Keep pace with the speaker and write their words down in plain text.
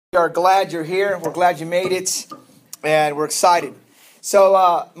We are glad you're here. We're glad you made it, and we're excited.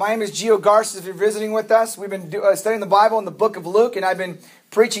 So, my name is Gio Garces. If you're visiting with us, we've been studying the Bible in the book of Luke, and I've been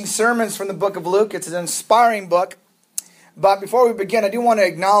preaching sermons from the book of Luke. It's an inspiring book. But before we begin, I do want to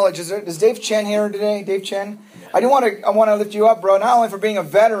acknowledge, is Dave Chen here today? Dave Chen? I want to lift you up, bro, not only for being a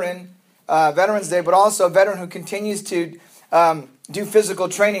veteran, Veterans Day, but also a veteran who continues to do physical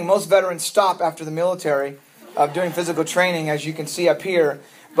training. Most veterans stop after the military of doing physical training, as you can see up here.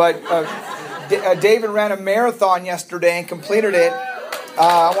 But David ran a marathon yesterday and completed it.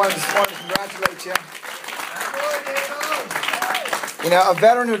 I wanted to congratulate you. You know, a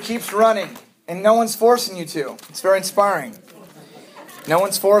veteran who keeps running, and no one's forcing you to. It's very inspiring. No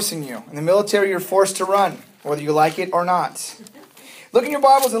one's forcing you. In the military, you're forced to run, whether you like it or not. Look in your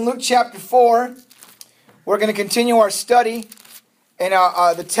Bibles in Luke chapter 4. We're going to continue our study. And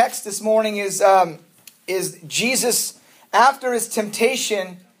the text this morning is Jesus after his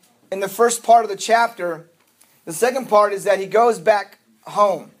temptation in the first part of the chapter. The second part is that he goes back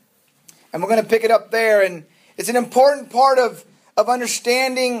home. And we're going to pick it up there. And it's an important part of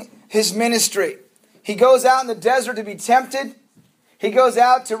understanding his ministry. He goes out in the desert to be tempted. He goes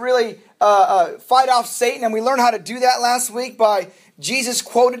out to really fight off Satan. And we learned how to do that last week by Jesus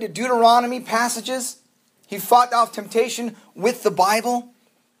quoted the Deuteronomy passages. He fought off temptation with the Bible.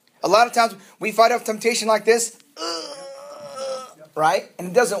 A lot of times we fight off temptation like this. Right? And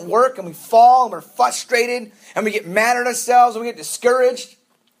it doesn't work, and we fall, and we're frustrated, and we get mad at ourselves, and we get discouraged.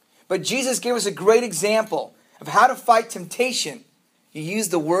 But Jesus gave us a great example of how to fight temptation. He used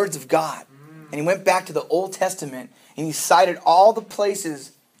the words of God. And he went back to the Old Testament, and he cited all the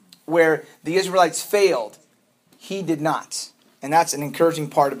places where the Israelites failed. He did not. And that's an encouraging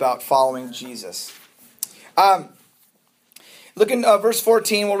part about following Jesus. Look in verse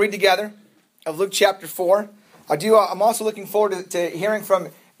 14, we'll read together, of Luke chapter 4. I'm also looking forward to hearing from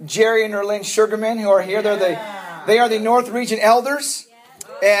Jerry and Erlyn Sugarman, who are here. They are the North Region elders,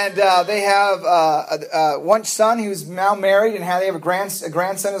 and they have one son who's now married, and they have a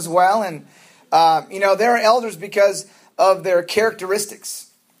grandson as well. And they're elders because of their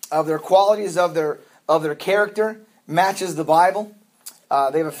characteristics, of their qualities, of their character matches the Bible.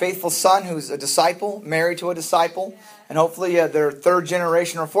 They have a faithful son who's a disciple, married to a disciple, and hopefully their third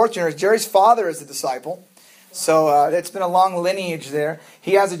generation or fourth generation. Jerry's father is a disciple. So it's been a long lineage there.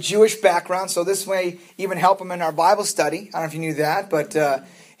 He has a Jewish background, so this may even help him in our Bible study. I don't know if you knew that, but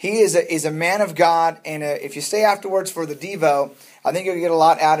he is a man of God. And if you stay afterwards for the Devo, I think you'll get a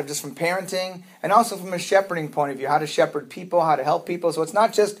lot out of just from parenting and also from a shepherding point of view, how to shepherd people, how to help people. So it's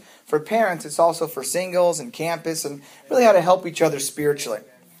not just for parents, it's also for singles and campus and really how to help each other spiritually.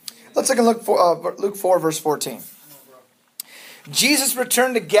 Let's take a look for Luke 4, verse 14. Jesus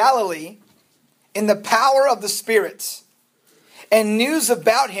returned to Galilee in the power of the Spirit, and news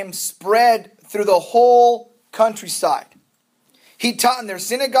about him spread through the whole countryside. He taught in their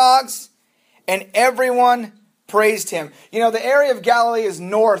synagogues, and everyone praised him. You know, the area of Galilee is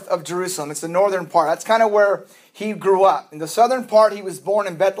north of Jerusalem. It's the northern part. That's kind of where he grew up. In the southern part, he was born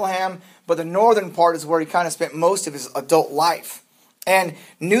in Bethlehem, but the northern part is where he kind of spent most of his adult life. And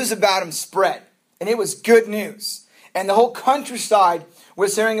news about him spread, and it was good news. And the whole countryside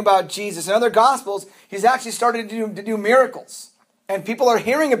was hearing about Jesus. In other Gospels, he's actually started to do miracles. And people are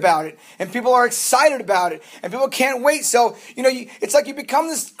hearing about it. And people are excited about it. And people can't wait. So, it's like you become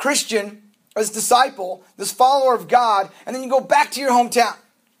this Christian, this disciple, this follower of God, and then you go back to your hometown.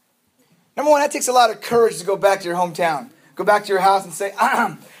 Number one, that takes a lot of courage to go back to your hometown. Go back to your house and say,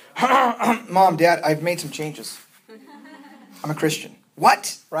 Mom, Dad, I've made some changes. I'm a Christian.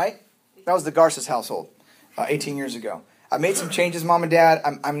 What? Right? That was the Garces household 18 years ago. I made some changes, Mom and Dad.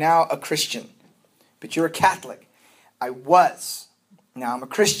 I'm now a Christian. But you're a Catholic. I was. Now I'm a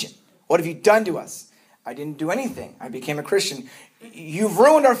Christian. What have you done to us? I didn't do anything. I became a Christian. You've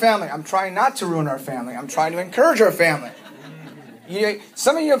ruined our family. I'm trying not to ruin our family. I'm trying to encourage our family.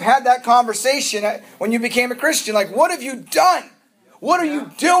 Some of you have had that conversation when you became a Christian. Like, what have you done? What are you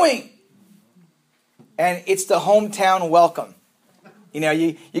doing? And it's the hometown welcome.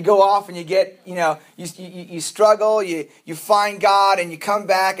 You go off and you get, you struggle, you find God and you come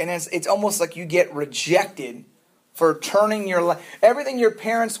back and it's almost like you get rejected for turning your life. Everything your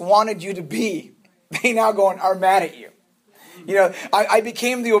parents wanted you to be, they now are mad at you. I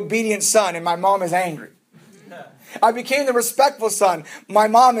became the obedient son and my mom is angry. I became the respectful son. My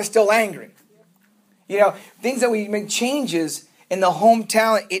mom is still angry. Things that we make changes in the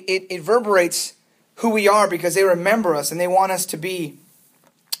hometown, it reverberates who we are because they remember us and they want us to be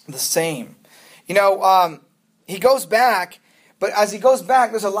the same. He goes back, but as he goes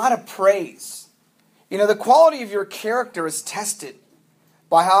back, there's a lot of praise. The quality of your character is tested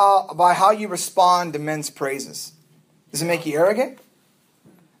by how you respond to men's praises? Does it make you arrogant?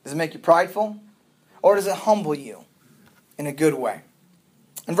 Does it make you prideful? Or does it humble you in a good way?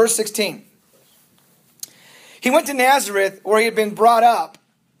 In verse 16, he went to Nazareth where he had been brought up,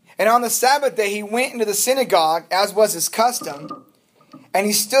 and on the Sabbath day he went into the synagogue, as was his custom, and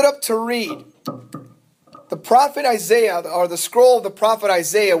he stood up to read. The prophet Isaiah, or the scroll of the prophet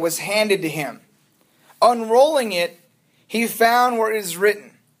Isaiah, was handed to him. Unrolling it, he found where it is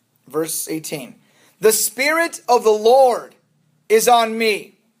written, verse 18, "The Spirit of the Lord is on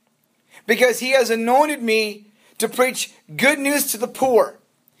me, because he has anointed me to preach good news to the poor.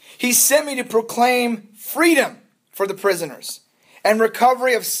 He sent me to proclaim freedom for the prisoners and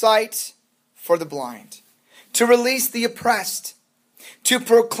recovery of sight for the blind, to release the oppressed, to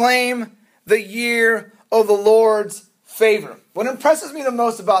proclaim the year of the Lord's favor." What impresses me the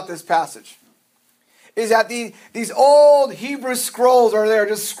most about this passage is that these old Hebrew scrolls are there,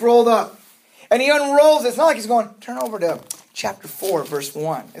 just scrolled up. And he unrolls it. It's not like he's going, turn over to chapter 4, verse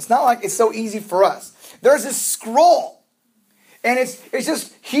 1. It's not like it's so easy for us. There's this scroll. And it's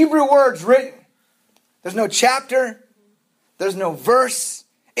just Hebrew words written. There's no chapter. There's no verse.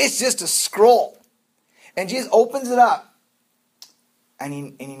 It's just a scroll. And Jesus opens it up. And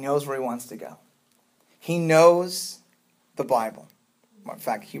he knows where he wants to go. He knows the Bible. Well, in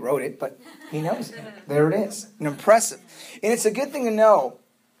fact, he wrote it, but he knows it. There it is. And impressive. And it's a good thing to know.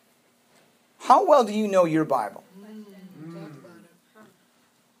 How well do you know your Bible?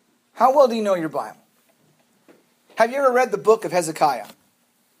 How well do you know your Bible? Have you ever read the book of Hezekiah?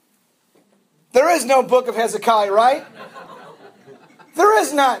 There is no book of Hezekiah, right? There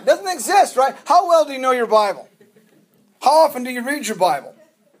is none. It doesn't exist, right? How well do you know your Bible? How often do you read your Bible?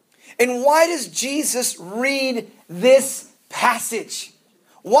 And why does Jesus read this passage?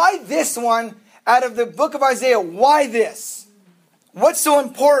 Why this one out of the book of Isaiah? Why this? What's so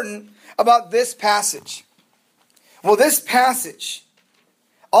important about this passage? Well, this passage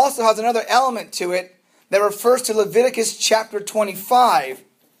also has another element to it that refers to Leviticus chapter 25,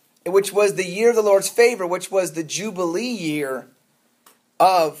 which was the year of the Lord's favor, which was the Jubilee year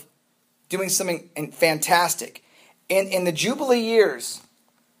of doing something fantastic. In the Jubilee years,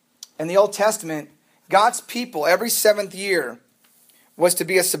 in the Old Testament, God's people, every 7th year, was to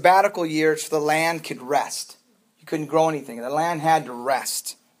be a sabbatical year so the land could rest. You couldn't grow anything. The land had to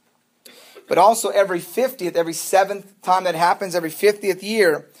rest. But also every 50th, every 7th time that happens, every 50th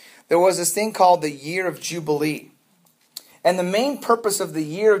year, there was this thing called the Year of Jubilee. And the main purpose of the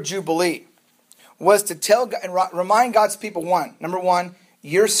Year of Jubilee was to tell and remind God's people, number one,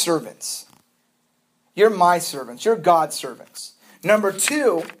 you're servants. You're my servants. You're God's servants. Number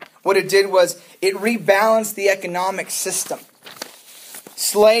two, what it did was it rebalanced the economic system.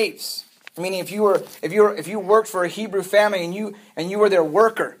 Slaves, meaning if you worked for a Hebrew family and you were their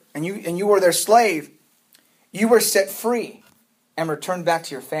worker and you were their slave, you were set free and returned back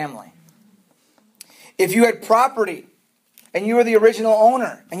to your family. If you had property and you were the original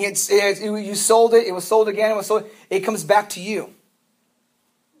owner and you sold it, it was sold again, it comes back to you.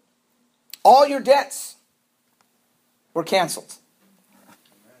 All your debts were canceled.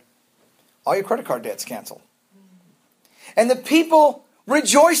 All your credit card debts canceled. And the people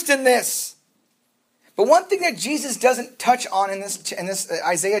rejoiced in this. But one thing that Jesus doesn't touch on in this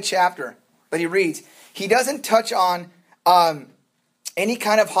Isaiah chapter that he reads, he doesn't touch on any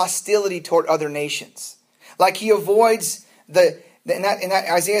kind of hostility toward other nations. Like he avoids in that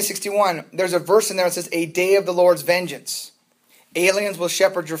Isaiah 61, there's a verse in there that says, "A day of the Lord's vengeance. Aliens will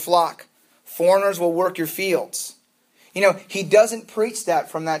shepherd your flock. Foreigners will work your fields." You know, he doesn't preach that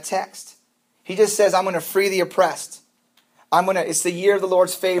from that text. He just says, I'm going to free the oppressed. It's the year of the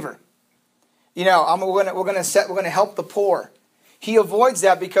Lord's favor. You know, we're going to help the poor. He avoids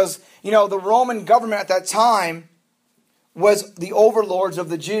that because, you know, the Roman government at that time was the overlords of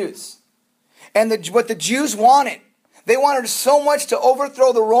the Jews. And what the Jews wanted, they wanted so much to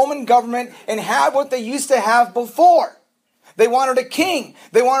overthrow the Roman government and have what they used to have before. They wanted a king.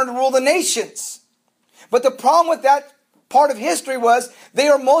 They wanted to rule the nations. But the problem with that part of history was they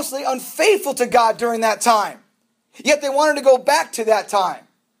were mostly unfaithful to God during that time. Yet they wanted to go back to that time.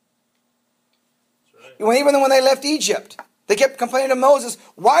 Right. Even when they left Egypt, they kept complaining to Moses,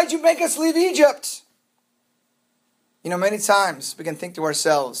 "Why'd you make us leave Egypt?" You know, many times we can think to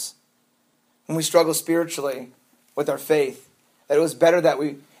ourselves when we struggle spiritually with our faith that it was better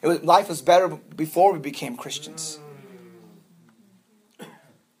life was better before we became Christians.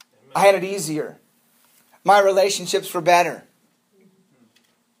 I had it easier. My relationships were better.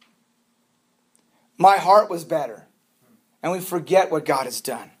 My heart was better. And we forget what God has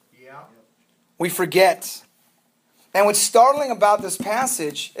done. We forget. And what's startling about this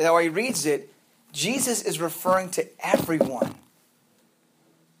passage, how he reads it, Jesus is referring to everyone.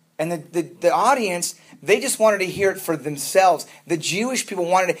 And the audience, they just wanted to hear it for themselves. The Jewish people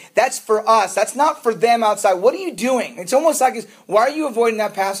wanted it. That's for us. That's not for them outside. What are you doing? It's almost like, why are you avoiding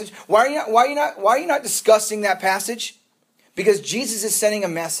that passage? Why are you not discussing that passage? Because Jesus is sending a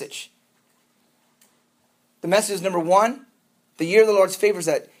message. The message is, number one, the year of the Lord's favor is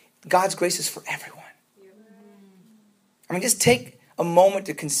that God's grace is for everyone. I mean, just take a moment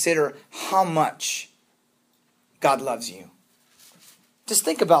to consider how much God loves you. Just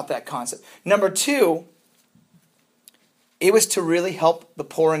think about that concept. Number two, it was to really help the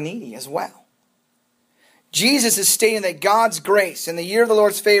poor and needy as well. Jesus is stating that God's grace in the year of the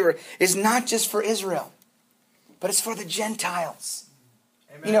Lord's favor is not just for Israel, but it's for the Gentiles.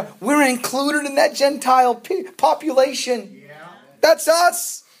 Amen. You know, we're included in that Gentile population. Yeah. That's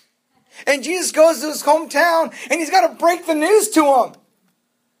us. And Jesus goes to his hometown and he's got to break the news to them.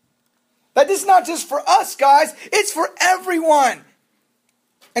 That is not just for us, guys. It's for everyone.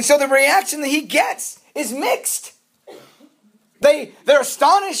 And so the reaction that he gets is mixed. They're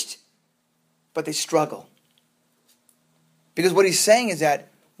astonished, but they struggle. Because what he's saying is that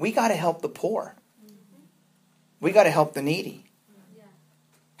we got to help the poor. We got to help the needy.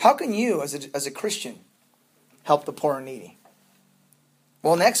 How can you, as a Christian, help the poor and needy?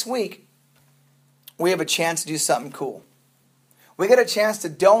 Well, next week, we have a chance to do something cool. We get a chance to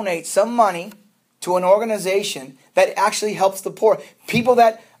donate some money to an organization that actually helps the poor. People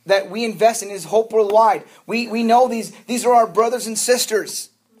that we invest in is Hope Worldwide. We know these are our brothers and sisters.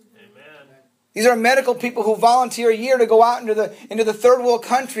 Amen. These are medical people who volunteer a year to go out into the third world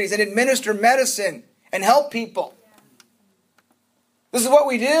countries and administer medicine and help people. This is what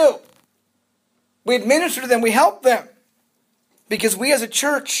we do. We administer to them, we help them. Because we as a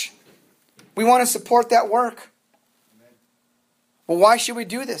church, we want to support that work. Well, why should we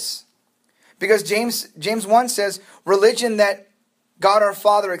do this? Because James 1 says, religion that God our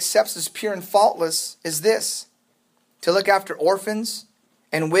Father accepts as pure and faultless is this: to look after orphans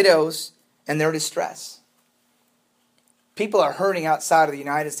and widows in their distress. People are hurting outside of the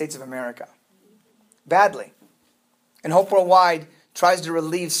United States of America. Badly. And Hope Worldwide tries to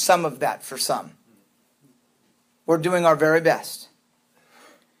relieve some of that for some. We're doing our very best.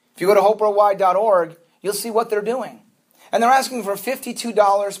 If you go to hopeworldwide.org, you'll see what they're doing. And they're asking for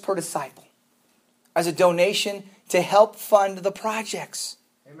 $52 per disciple as a donation to help fund the projects.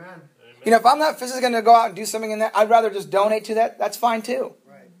 Amen. You know, if I'm not physically going to go out and do something in that, I'd rather just donate to that. That's fine too.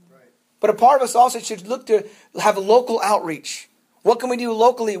 Right. But a part of us also should look to have local outreach. What can we do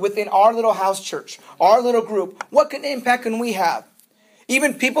locally within our little house church, our little group? What impact can we have?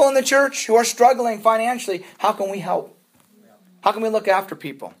 Even people in the church who are struggling financially, how can we help? How can we look after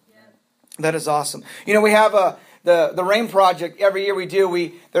people? That is awesome. You know, we have the Rain Project. Every year we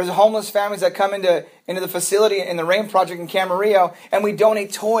do. There's homeless families that come into the facility in the Rain Project in Camarillo, and we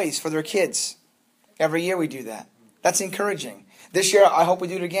donate toys for their kids. Every year we do that. That's encouraging. This year I hope we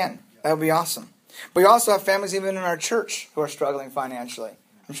do it again. That would be awesome. But we also have families even in our church who are struggling financially.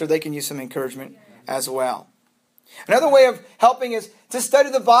 I'm sure they can use some encouragement as well. Another way of helping is to study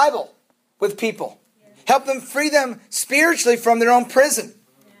the Bible with people. Help them, free them spiritually from their own prison,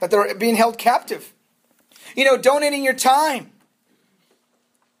 that they're being held captive. You know, donating your time,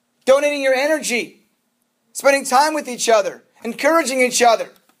 donating your energy, spending time with each other, encouraging each other.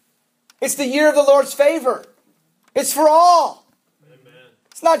 It's the year of the Lord's favor. It's for all. Amen.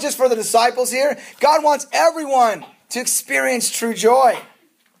 It's not just for the disciples here. God wants everyone to experience true joy.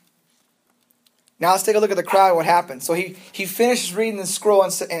 Now let's take a look at the crowd and what happened. So he finishes reading the scroll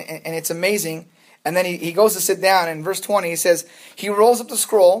and it's amazing. And then he goes to sit down. And in verse 20 he says, he rolls up the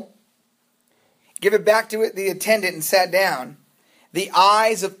scroll, give it back to the attendant and sat down. The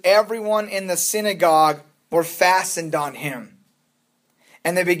eyes of everyone in the synagogue were fastened on him.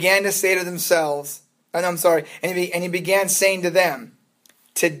 And they began to say to themselves, and he began saying to them,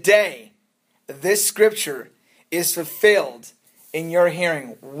 today this scripture is fulfilled in your hearing.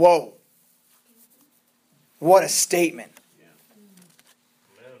 Whoa. What a statement.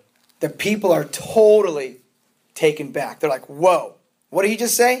 The people are totally taken back. They're like, whoa. What did he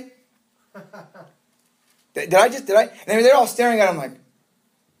just say? Did I? And they're all staring at him like,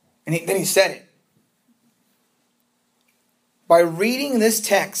 and then he said it. By reading this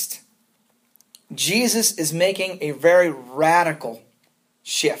text, Jesus is making a very radical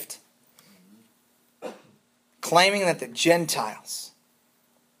shift. Claiming that the Gentiles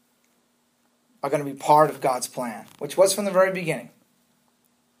are going to be part of God's plan, which was from the very beginning.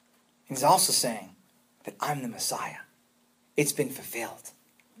 He's also saying that I'm the Messiah. It's been fulfilled.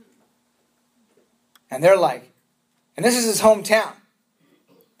 And they're like, And this is his hometown.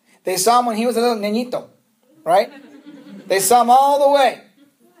 They saw him when he was a little niñito, right? They saw him all the way.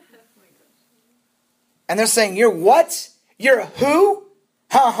 And they're saying, you're what? You're who?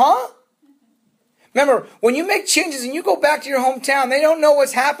 Huh? Remember, when you make changes and you go back to your hometown, they don't know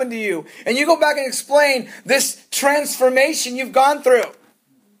what's happened to you. And you go back and explain this transformation you've gone through.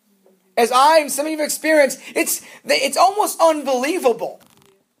 As I and some of you have experienced, it's almost unbelievable.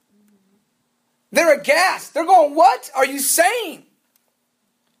 They're aghast. They're going, what are you saying?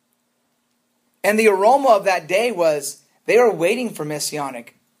 And the aroma of that day was they were waiting for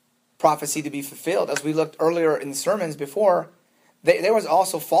messianic prophecy to be fulfilled. As we looked earlier in the sermons before, there was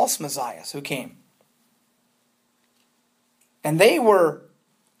also false messiahs who came. And they were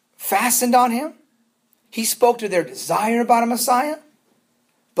fastened on him. He spoke to their desire about a Messiah.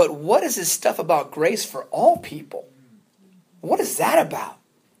 But what is this stuff about grace for all people? What is that about?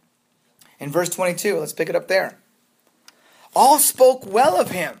 In verse 22, let's pick it up there. All spoke well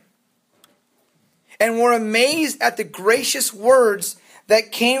of him and were amazed at the gracious words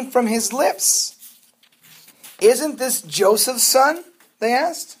that came from his lips. Isn't this Joseph's son? They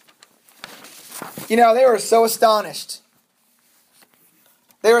asked. You know, they were so astonished.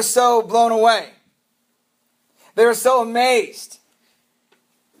 They were so blown away. They were so amazed.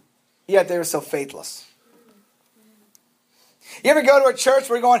 Yet they were so faithless. You ever go to a church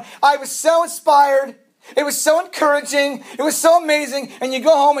where you're going, I was so inspired. It was so encouraging. It was so amazing. And you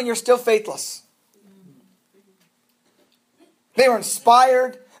go home and you're still faithless. They were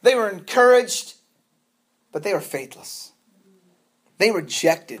inspired. They were encouraged. But they were faithless. They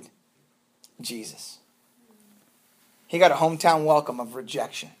rejected Jesus. He got a hometown welcome of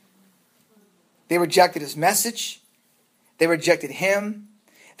rejection. They rejected his message. They rejected him.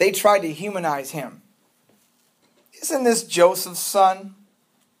 They tried to humanize him. Isn't this Joseph's son?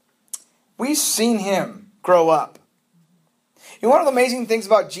 We've seen him grow up. You know, one of the amazing things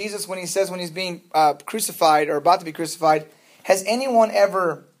about Jesus when he says when he's being crucified or about to be crucified, can anyone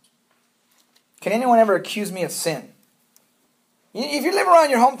ever accuse me of sin? If you live around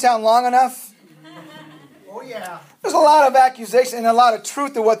your hometown long enough, oh yeah, there's a lot of accusation and a lot of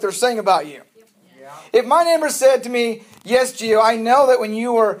truth to what they're saying about you. yeah. If my neighbor said to me, yes, Gio, I know that when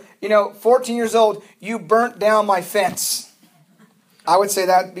you were, 14 years old, you burnt down my fence. I would say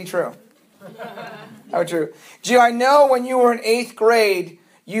that would be true. That would be true. Gio, I know when you were in 8th grade,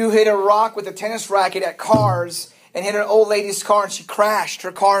 you hit a rock with a tennis racket at Cars and hit an old lady's car and she crashed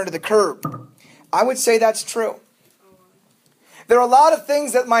her car into the curb. I would say that's true. There are a lot of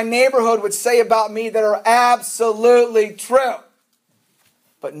things that my neighborhood would say about me that are absolutely true.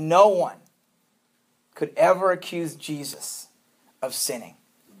 But no one could ever accuse Jesus of sinning.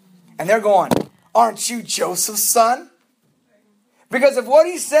 And they're going, aren't you Joseph's son? Because if what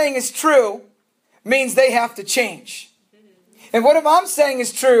he's saying is true, means they have to change. And what if I'm saying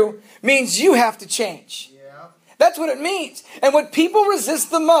is true, means you have to change. Yeah. That's what it means. And what people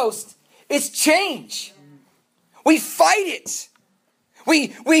resist the most is change. We fight it.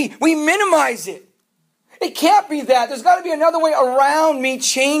 We minimize it. It can't be that. There's got to be another way around me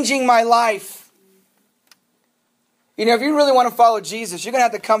changing my life. If you really want to follow Jesus, you're going to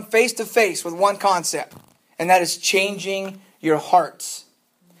have to come face to face with one concept. And that is changing your hearts.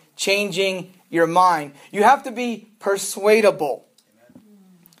 Changing your mind. You have to be persuadable.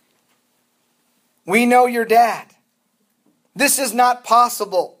 We know your dad. This is not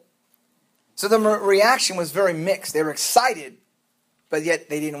possible. So the reaction was very mixed. They were excited, but yet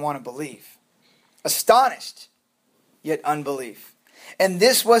they didn't want to believe. Astonished, yet unbelief. And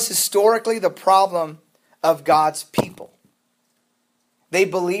this was historically the problem of God's people. They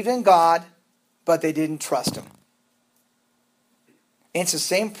believed in God, but they didn't trust Him. And it's the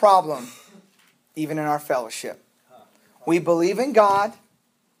same problem even in our fellowship. We believe in God,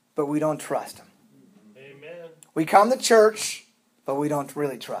 but we don't trust Him. Amen. We come to church, but we don't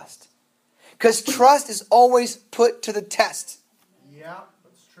really trust. Because trust is always put to the test. Yeah,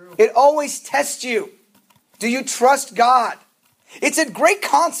 that's true. It always tests you. Do you trust God? It's a great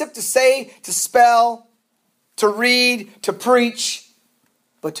concept to say, to spell, to read, to preach,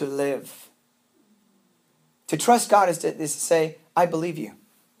 but to live. To trust God is to say, I believe you.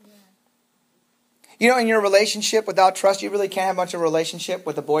 You know, in your relationship without trust, you really can't have much of a relationship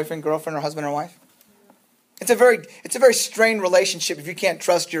with a boyfriend, girlfriend, or husband or wife. It's a very strained relationship if you can't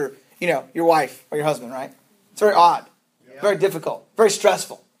trust your wife or your husband, right? It's very odd, very difficult, very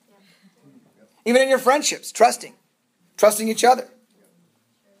stressful. Even in your friendships, trusting each other.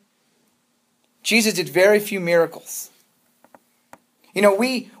 Jesus did very few miracles. You know,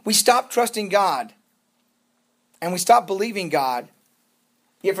 we stop trusting God and we stop believing God,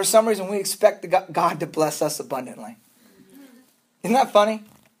 yet for some reason we expect God to bless us abundantly. Isn't that funny?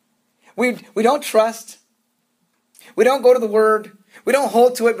 We don't trust. We don't go to the Word. We don't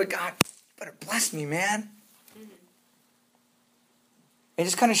hold to it, but God, you better bless me, man. It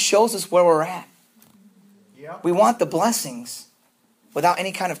just kind of shows us where we're at. Yep. We want the blessings without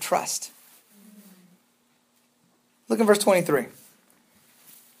any kind of trust. Look at verse 23.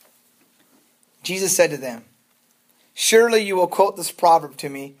 Jesus said to them, surely you will quote this proverb to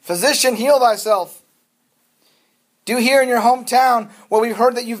me, physician, heal thyself. Do here in your hometown what we've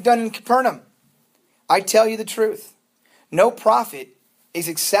heard that you've done in Capernaum. I tell you the truth. No prophet is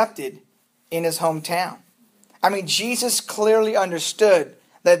accepted in his hometown. I mean, Jesus clearly understood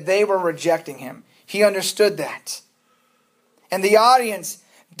that they were rejecting him. He understood that. And the audience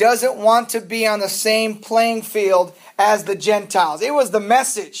doesn't want to be on the same playing field as the Gentiles. It was the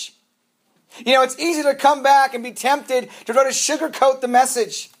message. You know, it's easy to come back and be tempted to try to sugarcoat the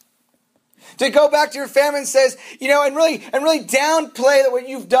message. To go back to your family and says, you know, and really downplay what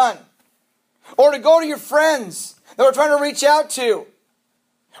you've done. Or to go to your friends that we're trying to reach out to.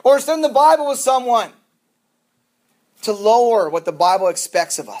 Or study the Bible with someone. To lower what the Bible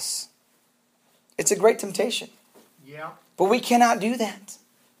expects of us. It's a great temptation. Yeah. But we cannot do that.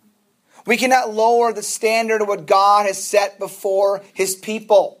 We cannot lower the standard of what God has set before His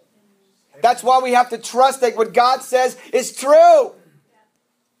people. That's why we have to trust that what God says is true.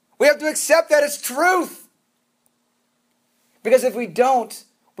 We have to accept that as truth. Because if we don't,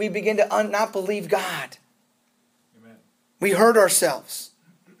 we begin to not believe God. Amen. We hurt ourselves.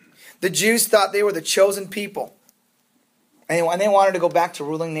 The Jews thought they were the chosen people. And they wanted to go back to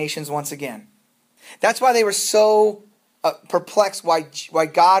ruling nations once again. That's why they were so perplexed why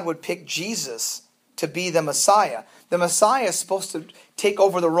God would pick Jesus to be the Messiah. The Messiah is supposed to take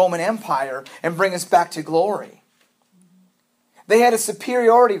over the Roman Empire and bring us back to glory. They had a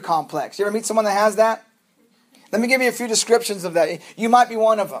superiority complex. You ever meet someone that has that? Let me give you a few descriptions of that. You might be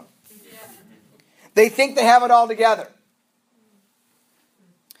one of them. They think they have it all together.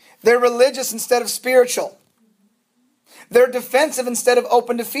 They're religious instead of spiritual. They're defensive instead of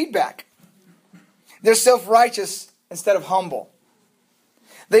open to feedback. They're self-righteous instead of humble.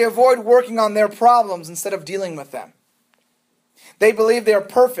 They avoid working on their problems instead of dealing with them. They believe they are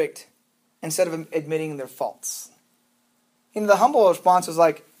perfect instead of admitting their faults. You know, the humble response was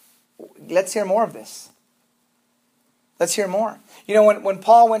like, let's hear more of this. Let's hear more. You know, when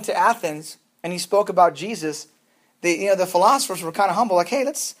Paul went to Athens and he spoke about Jesus, the philosophers were kind of humble, like, hey,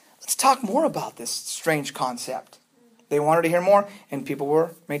 let's talk more about this strange concept. They wanted to hear more, and people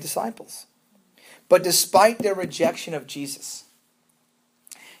were made disciples. But despite their rejection of Jesus,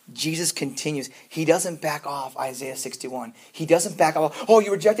 Jesus continues. He doesn't back off Isaiah 61. He doesn't back off, oh,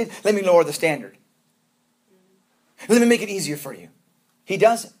 you rejected? Let me lower the standard. Let me make it easier for you. He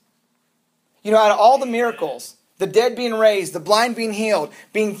doesn't. You know, out of all the miracles, the dead being raised, the blind being healed,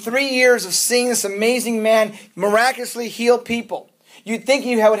 being 3 years of seeing this amazing man miraculously heal people, you'd think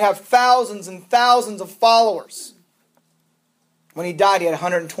he would have thousands and thousands of followers. When he died, he had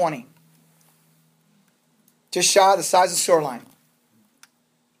 120. Just shy of the size of the shoreline.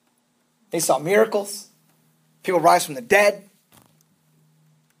 They saw miracles. People rise from the dead.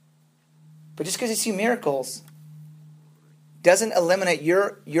 But just because you see miracles doesn't eliminate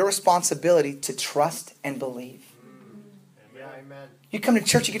your responsibility to trust and believe. Yeah, amen. You come to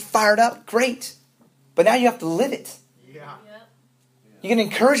church, you get fired up, great. But now you have to live it. Yeah. You get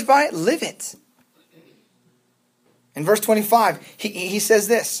encouraged by it, live it. In verse 25, he says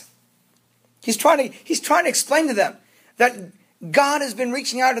this. He's trying to explain to them that God has been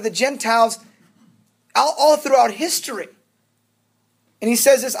reaching out to the Gentiles all throughout history. And he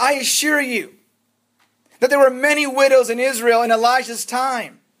says this, I assure you that there were many widows in Israel in Elijah's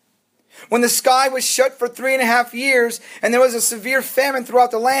time, when the sky was shut for 3.5 years and there was a severe famine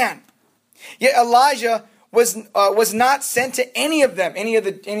throughout the land. Yet Elijah was not sent to any of them, any of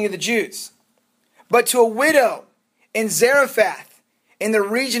the Jews, but to a widow in Zarephath, in the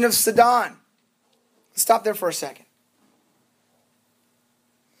region of Sidon. Let's stop there for a second.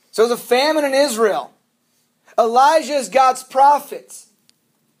 So there's a famine in Israel. Elijah is God's prophet.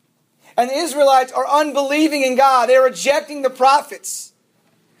 And the Israelites are unbelieving in God. They're rejecting the prophets.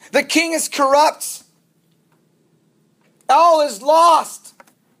 The king is corrupt. All is lost.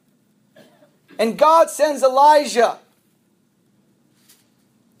 And God sends Elijah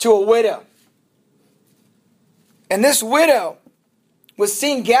to a widow. And this widow was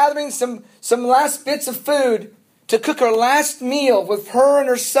seen gathering some last bits of food to cook her last meal with her and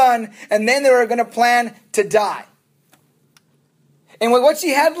her son, and then they were going to plan to die. And with what she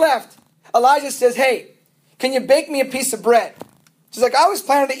had left, Elijah says, hey, can you bake me a piece of bread? She's like, I was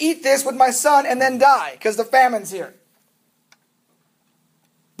planning to eat this with my son and then die because the famine's here.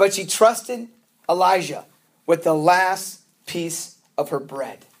 But she trusted Elijah with the last piece of her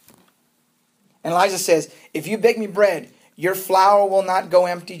bread. And Elijah says, if you bake me bread, your flour will not go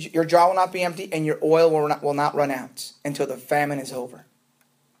empty, your jar will not be empty, and your oil will not run out until the famine is over.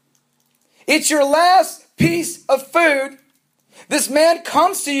 It's your last piece of food. This man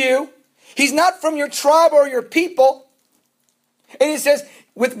comes to you. He's not from your tribe or your people. And he says,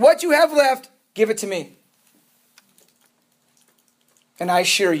 with what you have left, give it to me. And I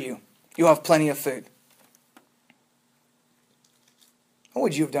assure you, you'll have plenty of food. What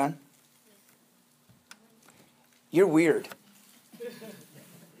would you have done? You're weird.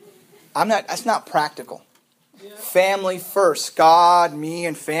 That's not practical. Family first. God, me,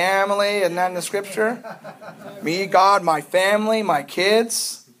 and family. Isn't that in the scripture? Me, God, my family, my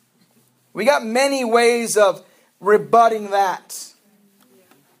kids. We got many ways of rebutting that.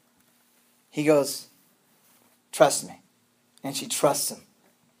 He goes, trust me. And she trusts him.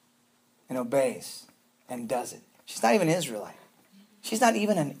 And obeys. And does it. She's not even an Israelite. She's not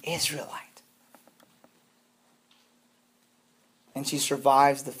even an Israelite. And she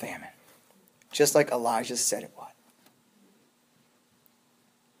survives the famine. Just like Elijah said it would.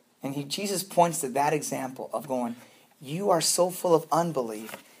 And Jesus points to that example of going, you are so full of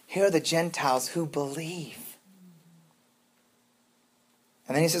unbelief. Here are the Gentiles who believe.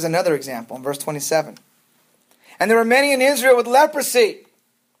 And then he says another example in verse 27. And there were many in Israel with leprosy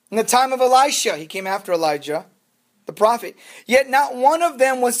in the time of Elisha. He came after Elijah, the prophet. Yet not one of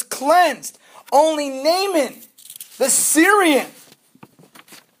them was cleansed. Only Naaman, the Syrian.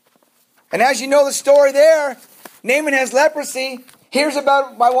 And as you know the story there, Naaman has leprosy. Hears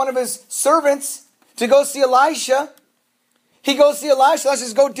about by one of his servants to go see Elisha. He goes see Elisha. Elisha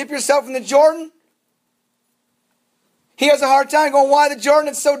says, go dip yourself in the Jordan. He has a hard time going, why the Jordan?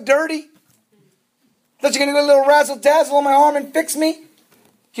 It's so dirty. Thought you're going to go a little razzle-dazzle on my arm and fix me?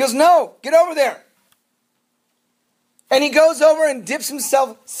 He goes, no, get over there. And he goes over and dips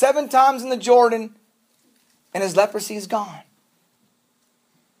himself 7 times in the Jordan. And his leprosy is gone.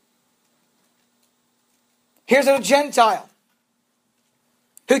 Here's a Gentile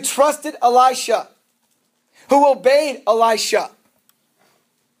who trusted Elisha, who obeyed Elisha.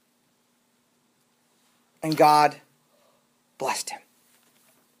 And God blessed him.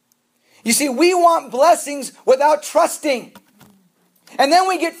 You see, we want blessings without trusting. And then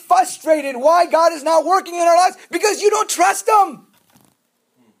we get frustrated why God is not working in our lives because you don't trust Him.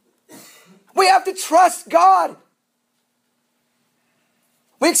 We have to trust God.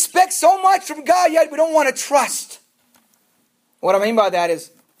 We expect so much from God, yet we don't want to trust. What I mean by that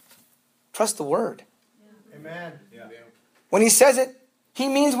is, trust the Word. Amen. Yeah. When He says it, He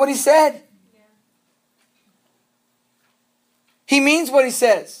means what He said. He means what He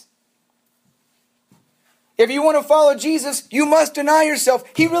says. If you want to follow Jesus, you must deny yourself.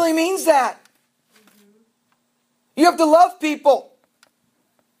 He really means that. You have to love people.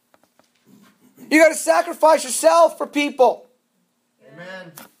 You got to sacrifice yourself for people.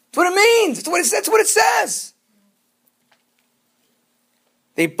 Amen. That's what it means. That's what it says.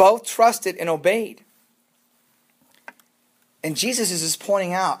 They both trusted and obeyed. And Jesus is just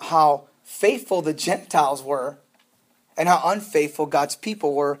pointing out how faithful the Gentiles were and how unfaithful God's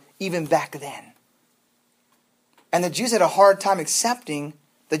people were even back then. And the Jews had a hard time accepting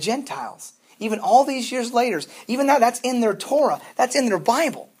the Gentiles. Even all these years later, even though that's in their Torah, that's in their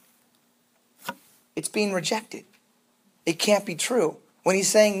Bible. It's being rejected. It can't be true. When He's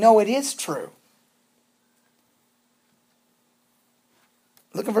saying, no, it is true.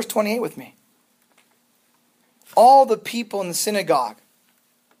 Look at verse 28 with me. All the people in the synagogue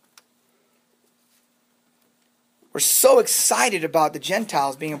were so excited about the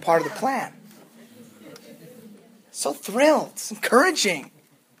Gentiles being a part of the plan. So thrilled. It's encouraging.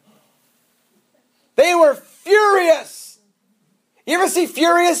 They were furious. You ever see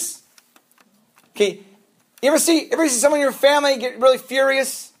furious? Okay. You ever see someone in your family get really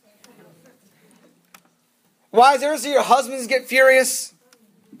furious? Wives, ever see your husbands get furious?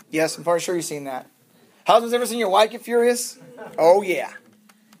 Yes, I'm pretty sure you've seen that. Husbands, ever seen your wife get furious? Oh, yeah.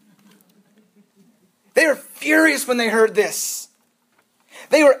 They were furious when they heard this.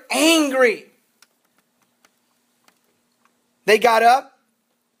 They were angry. They got up.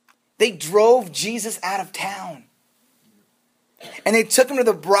 They drove Jesus out of town. And they took Him to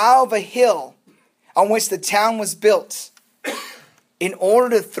the brow of a hill on which the town was built in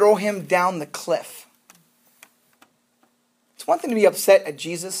order to throw Him down the cliff. It's one thing to be upset at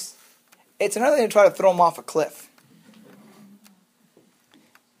Jesus. It's another thing to try to throw Him off a cliff.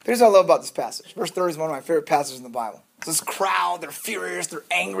 Here's what I love about this passage. Verse 30 is one of my favorite passages in the Bible. This crowd, they're furious, they're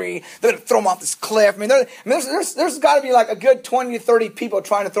angry, they're going to throw him off this cliff. There's got to be like a good 20 to 30 people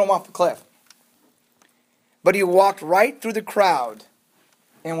trying to throw him off the cliff. But he walked right through the crowd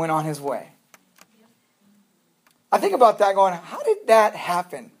and went on his way. I think about that going, how did that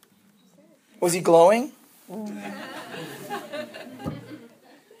happen? Was he glowing?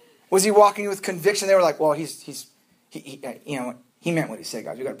 Was he walking with conviction? They were like, well, he meant what he said,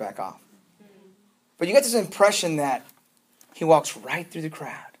 guys. We got to back off. But you get this impression that he walks right through the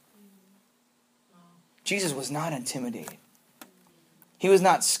crowd. Jesus was not intimidated. He was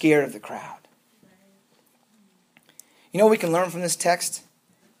not scared of the crowd. You know what we can learn from this text?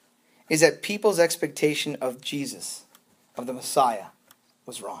 Is that people's expectation of Jesus, of the Messiah,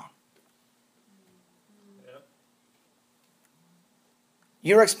 was wrong. Yep.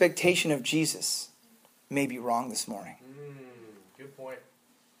 Your expectation of Jesus may be wrong this morning. Good point.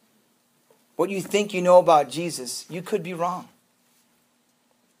 What you think you know about Jesus, you could be wrong.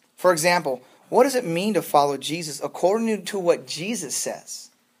 For example, what does it mean to follow Jesus according to what Jesus says?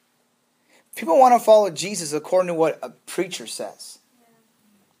 People want to follow Jesus according to what a preacher says.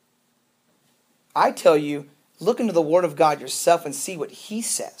 I tell you, look into the Word of God yourself and see what He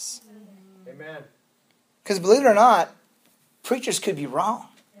says. Amen. Because believe it or not, preachers could be wrong.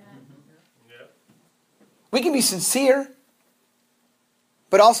 Yeah. We can be sincere,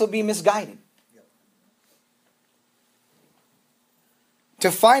 but also be misguided.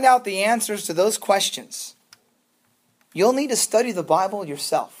 To find out the answers to those questions, you'll need to study the Bible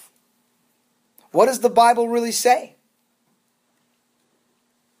yourself. What does the Bible really say?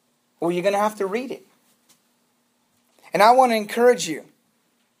 Well, you're going to have to read it. And I want to encourage you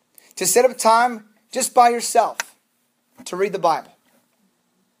to set up time just by yourself to read the Bible.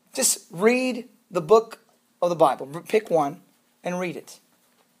 Just read the book of the Bible. Pick one and read it.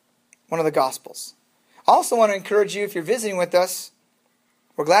 One of the Gospels. I also want to encourage you, if you're visiting with us,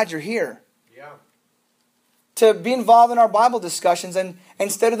 we're glad you're here, Yeah. to be involved in our Bible discussions and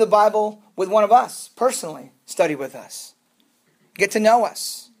study the Bible with one of us, personally. Study with us. Get to know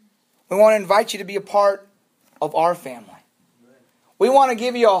us. We want to invite you to be a part of our family. We want to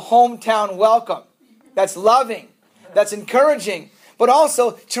give you a hometown welcome that's loving, that's encouraging, but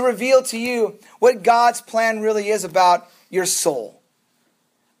also to reveal to you what God's plan really is about your soul.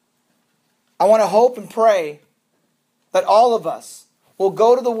 I want to hope and pray that all of us will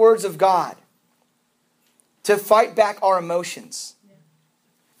go to the words of God to fight back our emotions,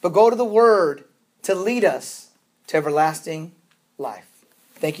 but go to the Word to lead us to everlasting life.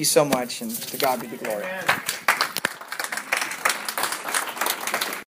 Thank you so much, and to God be the glory. Amen.